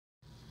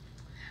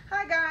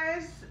Hi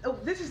guys,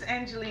 this is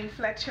Angeline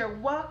Fletcher.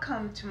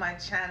 Welcome to my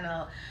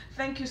channel.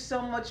 Thank you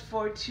so much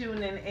for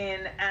tuning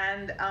in,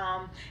 and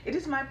it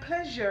is my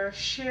pleasure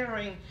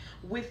sharing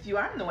with you.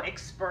 I'm no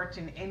expert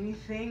in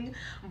anything,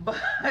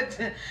 but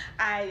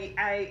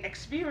I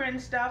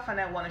experience stuff and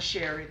I want to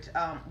share it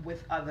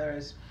with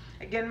others.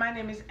 Again, my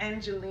name is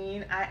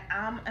Angeline. I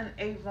am an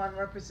Avon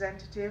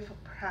representative,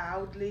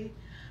 proudly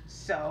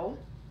so.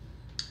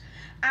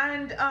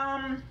 And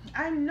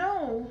I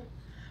know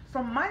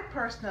from my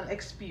personal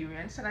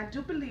experience, and I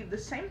do believe the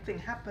same thing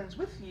happens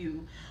with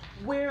you,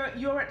 where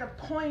you're at a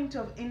point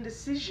of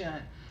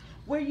indecision,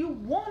 where you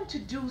want to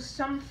do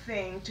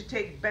something to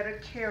take better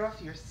care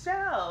of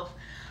yourself,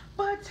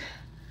 but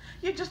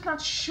you're just not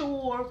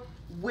sure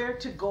where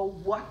to go,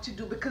 what to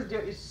do, because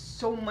there is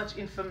so much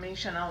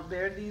information out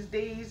there these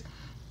days.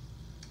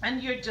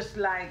 And you're just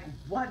like,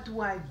 what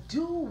do I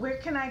do? Where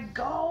can I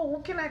go?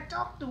 Who can I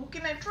talk to? Who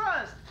can I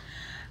trust?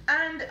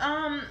 And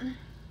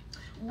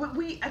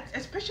we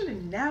especially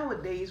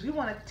nowadays, we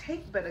want to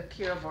take better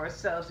care of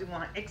ourselves. We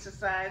want to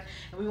exercise,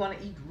 and we want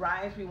to eat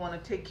right. We want to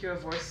take care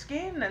of our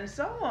skin and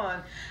so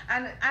on.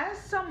 And as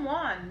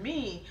someone,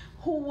 me,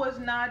 who was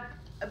not,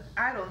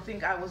 I don't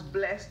think I was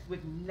blessed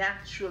with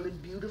naturally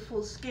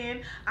beautiful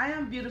skin. I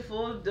am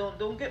beautiful,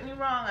 don't get me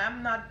wrong.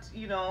 I'm not,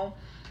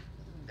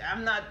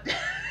 I'm not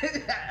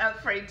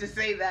afraid to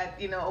say that,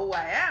 who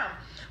I am.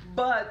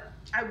 But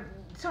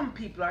some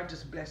people are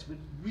just blessed with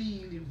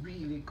really,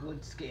 really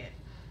good skin.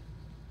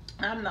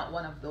 I'm not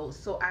one of those,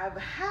 so I've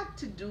had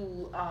to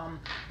do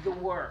the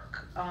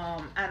work,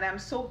 and I'm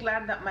so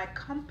glad that my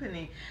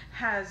company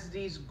has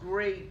these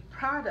great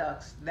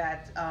products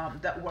that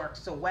work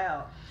so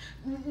well.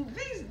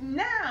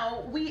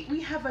 Now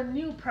we have a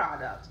new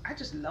product. I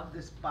just love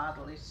this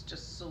bottle. It's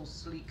just so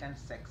sleek and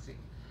sexy.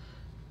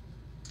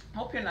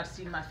 Hope you're not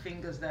seeing my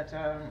fingers that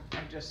are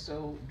just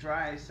so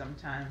dry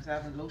sometimes. I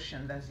haven't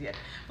lotioned as yet,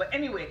 but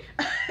anyway.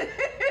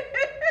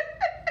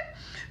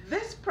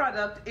 This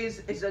product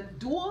is a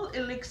dual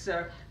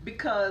elixir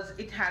because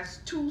it has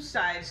two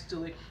sides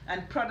to it,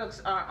 and products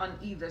are on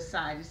either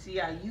side. You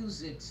see, I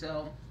use it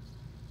so.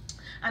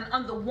 And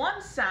on the one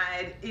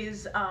side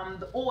is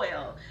the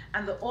oil,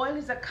 and the oil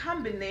is a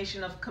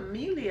combination of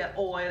camellia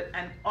oil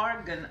and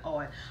argan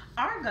oil.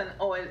 Argan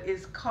oil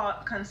is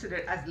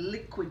considered as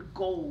liquid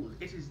gold.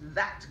 It is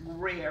that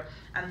rare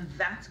and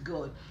that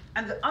good.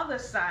 And the other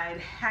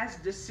side has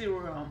the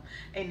serum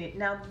in it.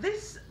 Now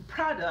this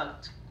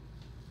product,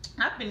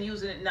 I've been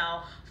using it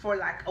now for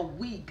like a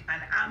week, and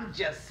I'm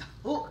just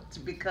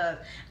hooked because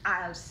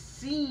I have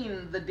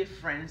seen the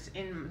difference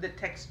in the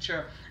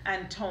texture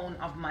and tone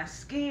of my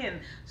skin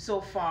so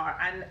far,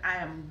 and I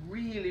am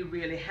really,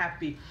 really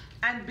happy.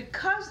 And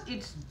because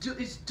it's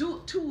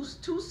two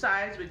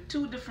sides with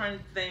two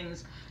different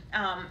things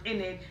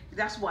in it,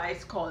 that's why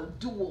it's called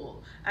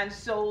dual. And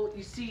so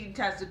you see it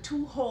has the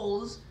two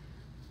holes.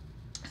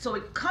 So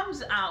it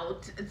comes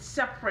out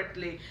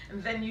separately,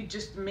 and then you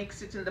just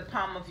mix it in the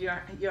palm of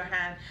your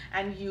hand,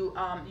 and you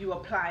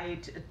apply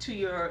it to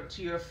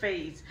your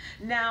face.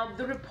 Now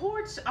the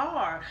reports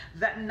are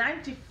that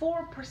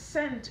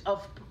 94%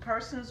 of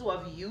persons who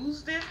have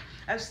used it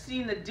have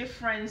seen a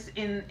difference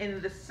in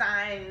the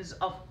signs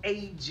of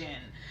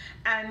aging,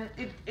 and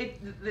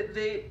it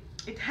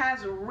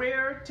has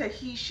rare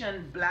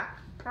Tahitian black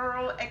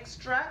pearl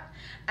extract,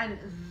 and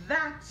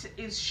that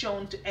is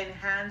shown to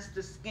enhance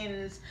the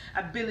skin's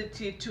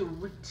ability to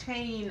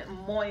retain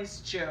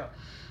moisture.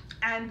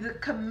 And the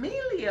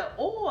camellia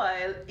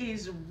oil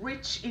is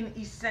rich in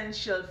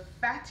essential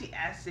fatty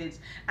acids,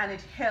 and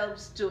it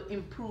helps to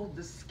improve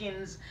the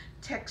skin's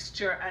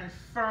texture and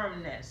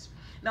firmness.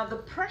 Now the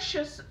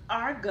precious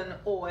argan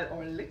oil,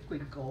 or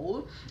liquid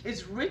gold,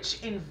 is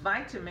rich in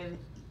vitamin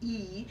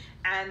E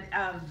and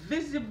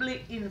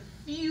visibly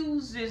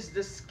infuses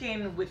the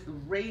skin with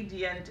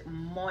radiant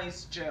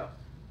moisture.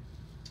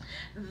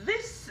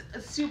 This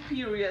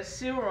superior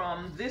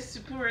serum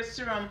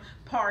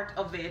part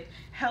of it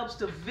helps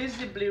to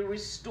visibly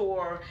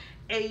restore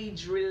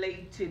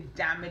age-related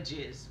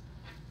damages.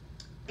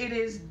 It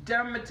is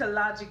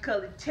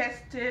dermatologically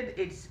tested,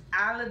 it's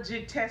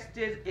allergy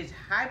tested, it's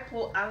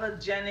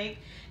hypoallergenic,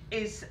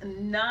 it's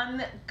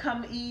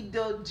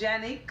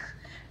non-comedogenic,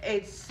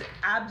 it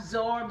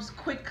absorbs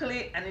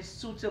quickly, and it's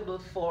suitable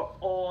for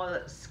all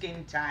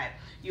skin type.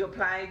 You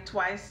apply it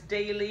twice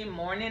daily,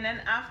 morning and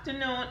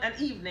afternoon, and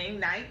evening,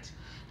 night,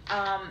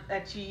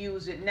 that you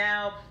use it.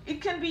 Now, it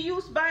can be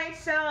used by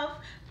itself.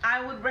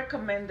 I would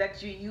recommend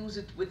that you use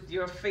it with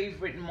your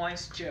favorite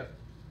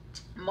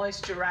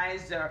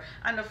moisturizer.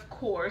 And of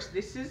course,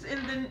 this is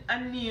in the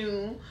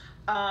Anew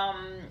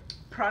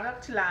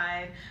product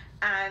line,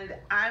 and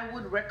I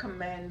would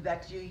recommend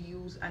that you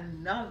use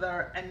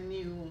another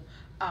Anew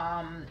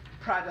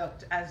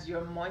product as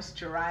your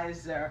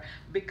moisturizer,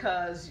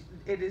 because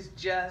it is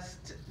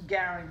just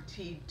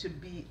guaranteed to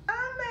be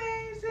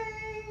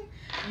amazing.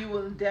 You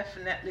will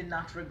definitely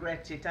not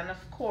regret it. And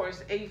of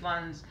course,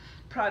 Avon's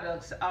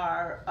products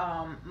are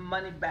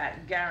money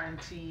back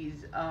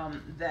guarantees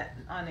that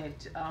on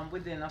it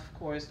within, of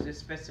course, the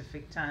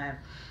specific time.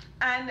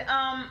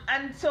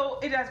 And so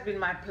it has been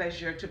my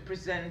pleasure to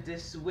present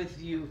this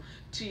with you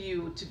to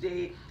you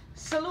today.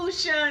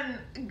 Solution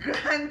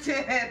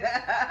granted.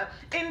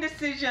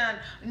 Indecision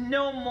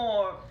no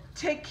more.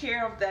 Take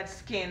care of that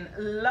skin.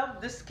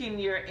 Love the skin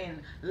you're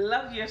in.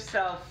 Love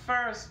yourself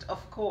first,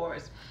 of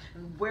course.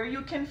 Where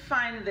you can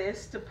find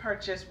this to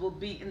purchase will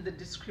be in the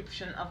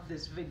description of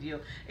this video.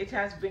 It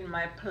has been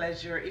my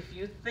pleasure. If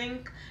you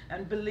think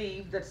and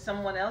believe that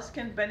someone else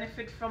can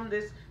benefit from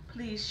this,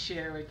 please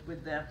share it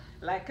with them.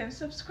 Like and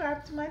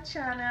subscribe to my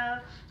channel.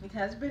 It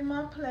has been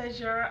my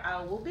pleasure.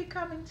 I will be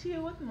coming to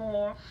you with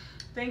more.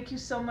 Thank you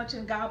so much,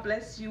 and God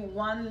bless you.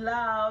 One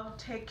love.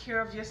 Take care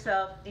of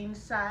yourself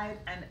inside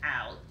and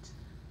out.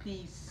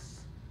 Peace.